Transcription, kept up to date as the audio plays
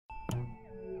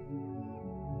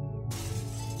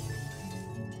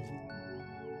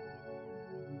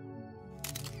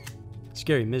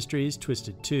Scary Mysteries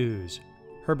Twisted Twos,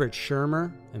 Herbert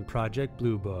Schirmer and Project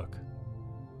Blue Book.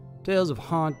 Tales of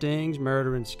hauntings,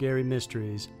 murder, and scary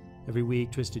mysteries. Every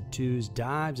week, Twisted Twos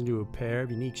dives into a pair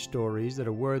of unique stories that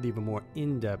are worthy of a more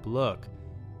in-depth look.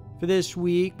 For this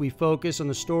week, we focus on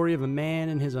the story of a man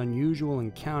and his unusual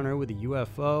encounter with a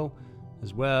UFO,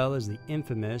 as well as the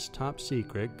infamous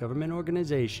top-secret government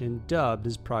organization dubbed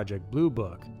as Project Blue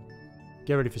Book.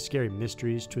 Get ready for Scary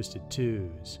Mysteries Twisted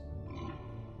Twos.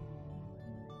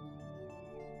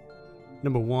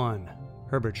 Number 1.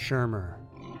 Herbert Schirmer.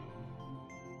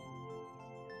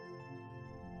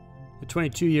 At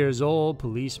 22 years old,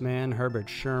 policeman Herbert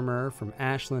Schirmer from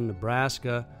Ashland,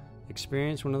 Nebraska,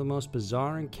 experienced one of the most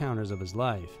bizarre encounters of his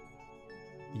life.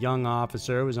 The young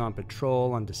officer was on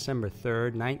patrol on December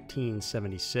 3,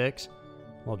 1976.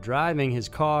 While driving his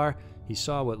car, he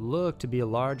saw what looked to be a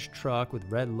large truck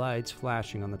with red lights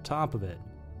flashing on the top of it.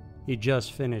 He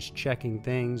just finished checking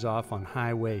things off on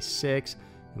Highway 6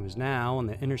 and was now on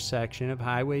the intersection of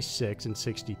Highway 6 and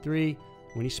 63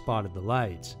 when he spotted the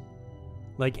lights.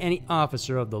 Like any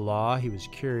officer of the law, he was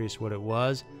curious what it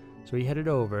was, so he headed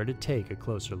over to take a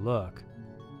closer look.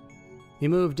 He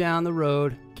moved down the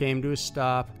road, came to a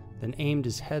stop, then aimed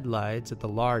his headlights at the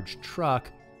large truck,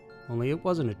 only it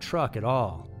wasn't a truck at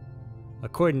all.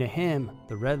 According to him,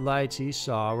 the red lights he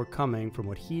saw were coming from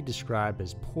what he described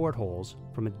as portholes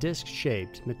from a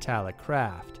disc-shaped metallic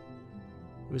craft.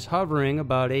 It was hovering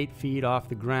about 8 feet off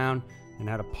the ground and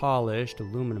had a polished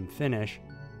aluminum finish.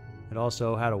 It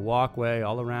also had a walkway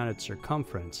all around its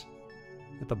circumference.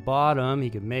 At the bottom, he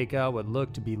could make out what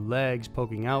looked to be legs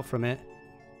poking out from it.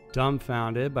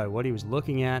 Dumbfounded by what he was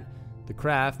looking at, the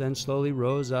craft then slowly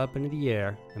rose up into the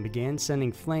air and began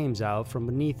sending flames out from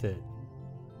beneath it.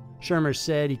 Schirmer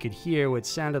said he could hear what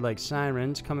sounded like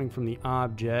sirens coming from the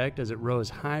object as it rose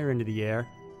higher into the air.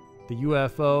 The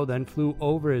UFO then flew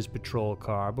over his patrol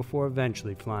car before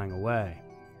eventually flying away.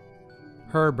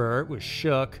 Herbert was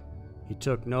shook. He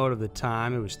took note of the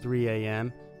time, it was 3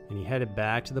 a.m., and he headed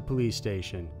back to the police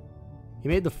station. He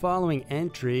made the following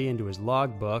entry into his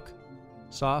logbook: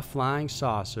 saw a flying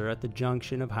saucer at the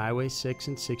junction of Highway 6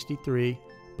 and 63,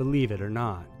 believe it or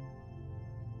not.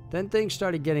 Then things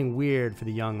started getting weird for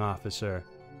the young officer.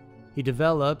 He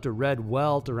developed a red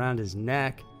welt around his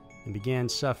neck and began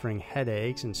suffering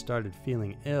headaches and started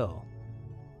feeling ill.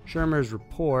 Schirmer's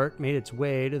report made its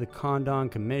way to the Condon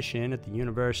Commission at the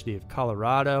University of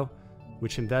Colorado,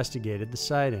 which investigated the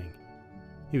sighting.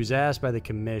 He was asked by the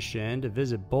commission to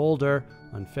visit Boulder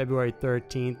on February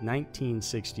 13,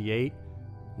 1968.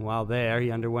 And while there, he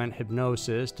underwent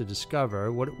hypnosis to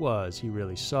discover what it was he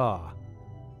really saw.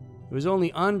 It was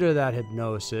only under that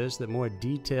hypnosis that more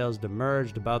details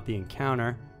emerged about the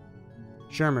encounter.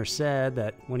 Schirmer said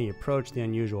that when he approached the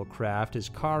unusual craft, his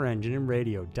car engine and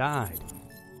radio died.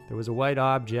 There was a white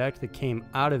object that came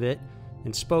out of it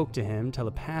and spoke to him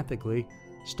telepathically,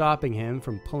 stopping him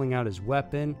from pulling out his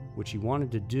weapon, which he wanted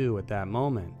to do at that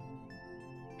moment.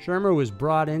 Schirmer was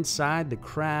brought inside the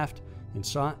craft and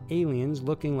saw aliens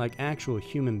looking like actual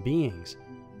human beings,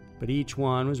 but each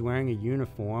one was wearing a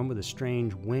uniform with a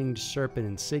strange winged serpent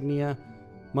insignia,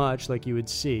 much like you would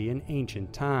see in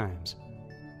ancient times.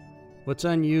 What's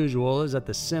unusual is that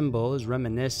the symbol is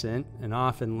reminiscent and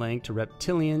often linked to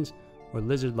reptilians or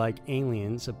lizard-like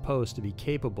aliens supposed to be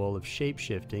capable of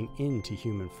shape-shifting into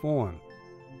human form.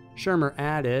 Schirmer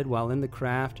added, while in the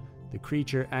craft, the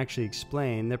creature actually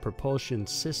explained their propulsion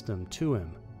system to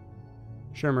him.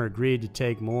 Schirmer agreed to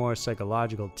take more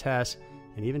psychological tests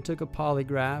and even took a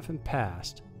polygraph and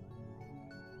passed.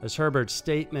 As Herbert's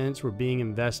statements were being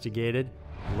investigated,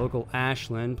 a local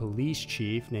Ashland police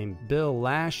chief named Bill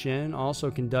Lashin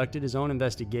also conducted his own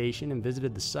investigation and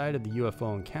visited the site of the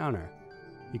UFO encounter.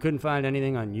 He couldn't find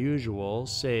anything unusual,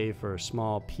 save for a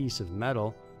small piece of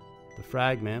metal. The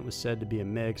fragment was said to be a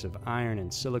mix of iron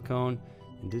and silicone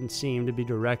and didn't seem to be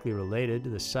directly related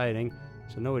to the sighting,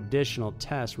 so no additional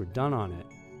tests were done on it.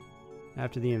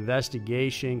 After the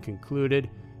investigation concluded,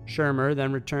 Schirmer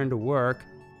then returned to work.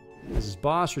 As his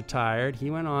boss retired,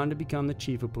 he went on to become the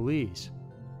chief of police.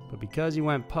 But because he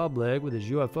went public with his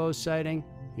UFO sighting,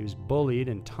 he was bullied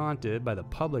and taunted by the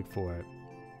public for it.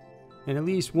 In at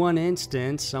least one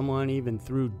instance, someone even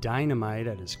threw dynamite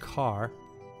at his car.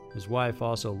 His wife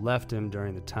also left him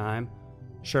during the time.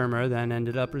 Schirmer then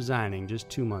ended up resigning just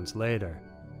 2 months later.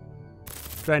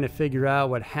 Trying to figure out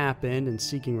what happened and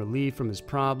seeking relief from his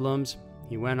problems,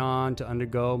 he went on to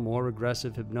undergo more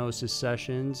aggressive hypnosis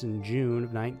sessions in June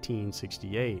of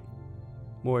 1968.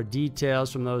 More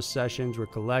details from those sessions were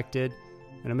collected,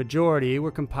 and a majority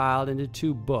were compiled into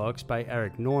 2 books by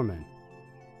Eric Norman.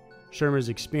 Schirmer's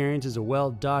experience is a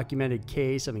well-documented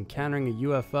case of encountering a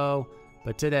UFO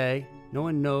But today, no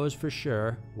one knows for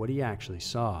sure what he actually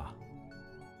saw.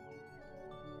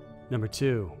 Number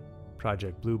 2.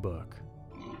 Project Blue Book.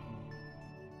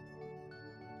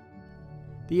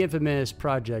 The infamous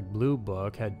Project Blue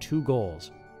Book had 2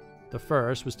 goals. The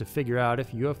first was to figure out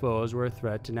if UFOs were a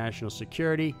threat to national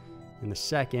security, and the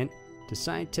second, to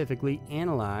scientifically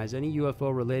analyze any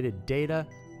UFO-related data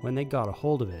when they got a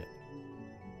hold of it.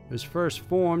 It was first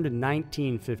formed in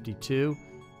 1952.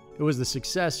 It was the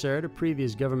successor to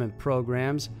previous government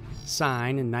programs,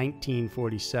 SIGN in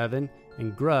 1947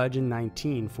 and Grudge in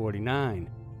 1949.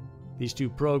 These 2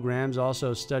 programs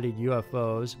also studied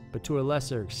UFOs, but to a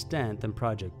lesser extent than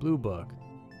Project Blue Book.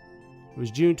 It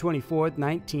was June 24,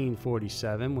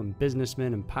 1947, when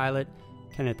businessman and pilot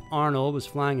Kenneth Arnold was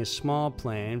flying a small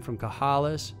plane from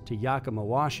Cohoes to Yakima,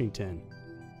 Washington.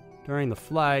 During the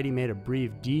flight, he made a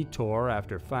brief detour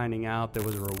after finding out there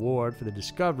was a reward for the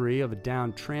discovery of a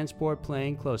downed transport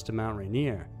plane close to Mount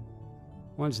Rainier.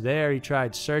 Once there, he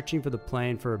tried searching for the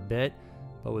plane for a bit,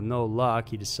 but with no luck,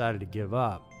 he decided to give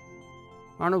up.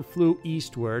 Arnold flew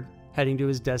eastward, heading to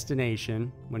his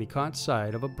destination, when he caught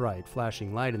sight of a bright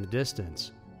flashing light in the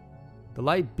distance. The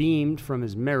light beamed from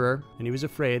his mirror, and he was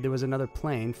afraid there was another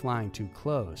plane flying too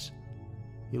close.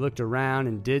 He looked around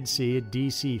and did see a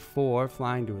DC-4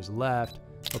 flying to his left,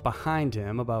 but behind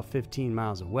him, about 15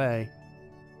 miles away.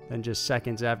 Then just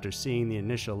seconds after seeing the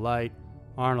initial light,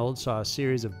 Arnold saw a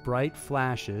series of bright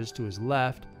flashes to his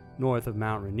left, north of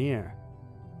Mount Rainier.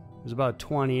 It was about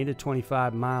 20 to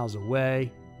 25 miles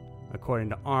away. According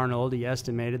to Arnold, he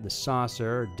estimated the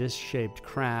saucer or disc-shaped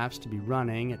crafts to be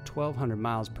running at 1,200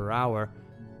 miles per hour,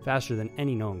 faster than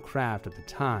any known craft at the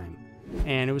time,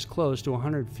 and it was close to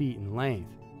 100 feet in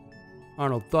length.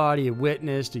 Arnold thought he had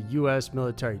witnessed a U.S.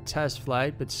 military test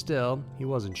flight, but still, he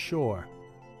wasn't sure.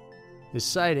 His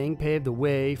sighting paved the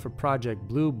way for Project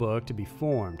Blue Book to be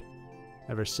formed.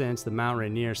 Ever since the Mount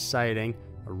Rainier sighting,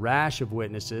 a rash of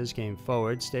witnesses came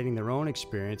forward stating their own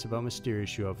experience about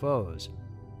mysterious UFOs.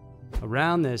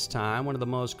 Around this time, one of the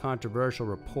most controversial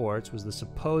reports was the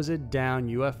supposed downed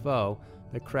UFO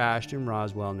that crashed in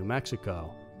Roswell, New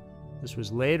Mexico. This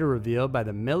was later revealed by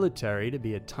the military to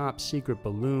be a top-secret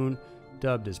balloon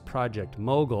dubbed as Project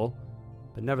Mogul,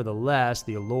 but nevertheless,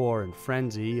 the allure and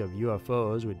frenzy of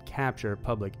UFOs would capture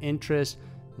public interest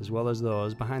as well as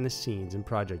those behind the scenes in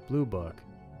Project Blue Book.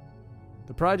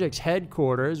 The project's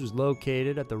headquarters was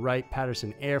located at the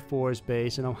Wright-Patterson Air Force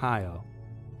Base in Ohio.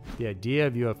 The idea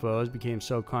of UFOs became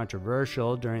so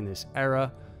controversial during this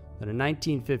era that in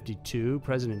 1952,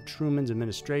 President Truman's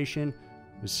administration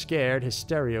was scared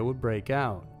hysteria would break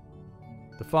out.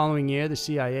 The following year, the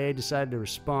CIA decided to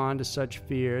respond to such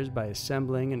fears by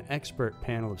assembling an expert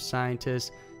panel of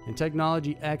scientists and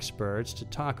technology experts to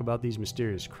talk about these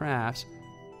mysterious crafts.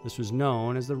 This was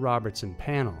known as the Robertson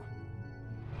Panel.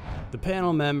 The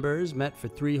panel members met for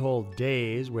 3 whole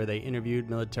days where they interviewed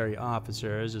military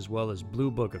officers as well as Blue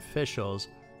Book officials.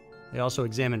 They also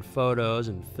examined photos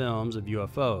and films of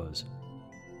UFOs.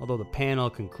 Although the panel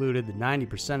concluded that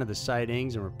 90% of the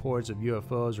sightings and reports of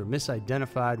UFOs were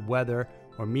misidentified weather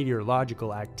or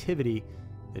meteorological activity,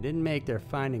 they didn't make their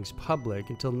findings public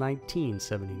until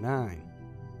 1979.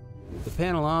 The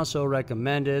panel also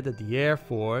recommended that the Air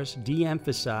Force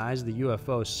de-emphasize the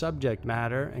UFO subject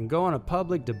matter and go on a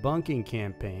public debunking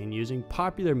campaign using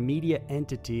popular media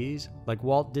entities like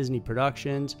Walt Disney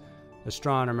Productions,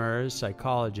 astronomers,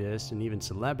 psychologists, and even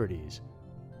celebrities.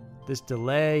 This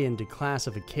delay in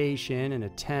declassification and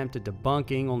attempt at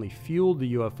debunking only fueled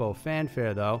the UFO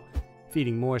fanfare, though,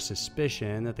 feeding more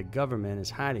suspicion that the government is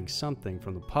hiding something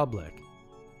from the public.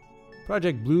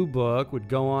 Project Blue Book would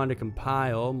go on to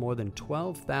compile more than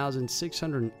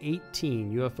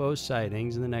 12,618 UFO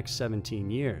sightings in the next 17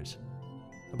 years.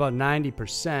 About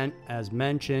 90%, as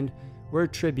mentioned, were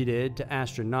attributed to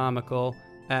astronomical,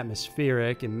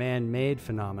 atmospheric, and man-made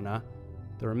phenomena.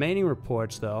 The remaining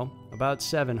reports, though, about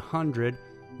 700,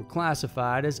 were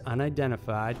classified as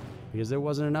unidentified because there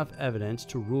wasn't enough evidence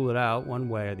to rule it out one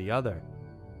way or the other.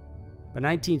 By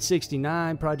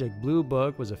 1969, Project Blue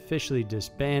Book was officially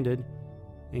disbanded.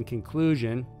 In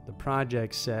conclusion, the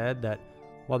project said that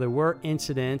while there were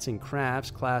incidents and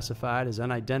crafts classified as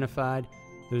unidentified,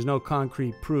 there's no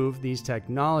concrete proof these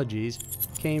technologies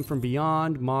came from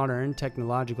beyond modern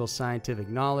technological scientific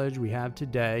knowledge we have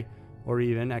today, or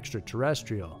even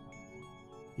extraterrestrial.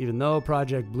 Even though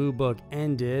Project Blue Book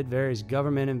ended, various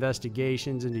government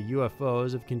investigations into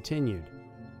UFOs have continued.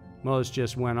 Most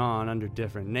just went on under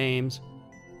different names.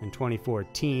 In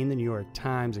 2014, the New York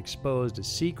Times exposed a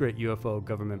secret UFO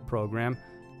government program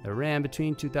that ran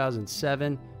between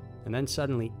 2007 and then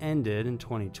suddenly ended in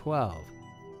 2012.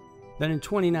 Then in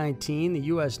 2019, the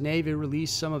U.S. Navy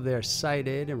released some of their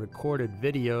cited and recorded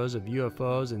videos of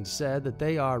UFOs and said that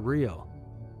they are real.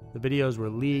 The videos were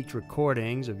leaked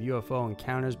recordings of UFO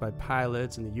encounters by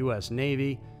pilots in the U.S.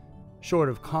 Navy. Short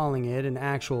of calling it an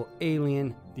actual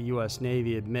alien, the U.S.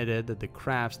 Navy admitted that the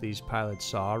crafts these pilots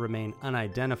saw remain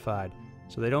unidentified,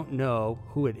 so they don't know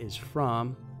who it is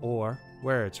from or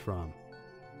where it's from.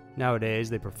 Nowadays,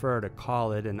 they prefer to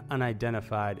call it an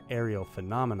unidentified aerial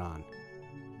phenomenon.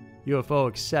 UFO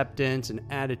acceptance and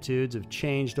attitudes have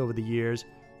changed over the years.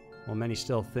 While many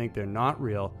still think they're not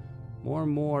real, more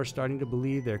and more are starting to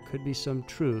believe there could be some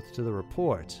truth to the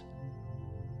reports.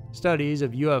 Studies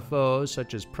of UFOs,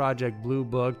 such as Project Blue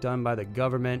Book done by the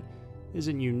government,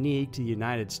 isn't unique to the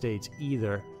United States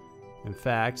either. In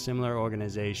fact, similar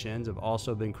organizations have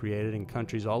also been created in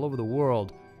countries all over the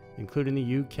world, including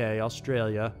the UK,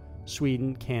 Australia,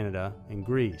 Sweden, Canada, and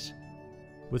Greece.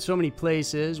 With so many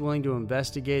places willing to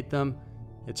investigate them,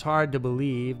 it's hard to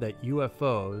believe that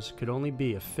UFOs could only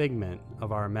be a figment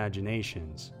of our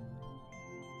imaginations.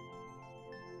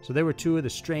 So they were two of the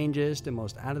strangest and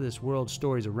most out-of-this-world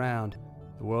stories around.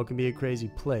 The world can be a crazy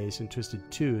place, and Twisted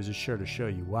Twos is sure to show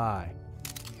you why.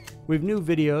 We have new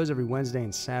videos every Wednesday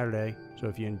and Saturday, so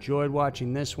if you enjoyed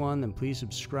watching this one, then please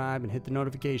subscribe and hit the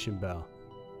notification bell.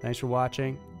 Thanks for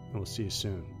watching, and we'll see you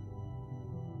soon.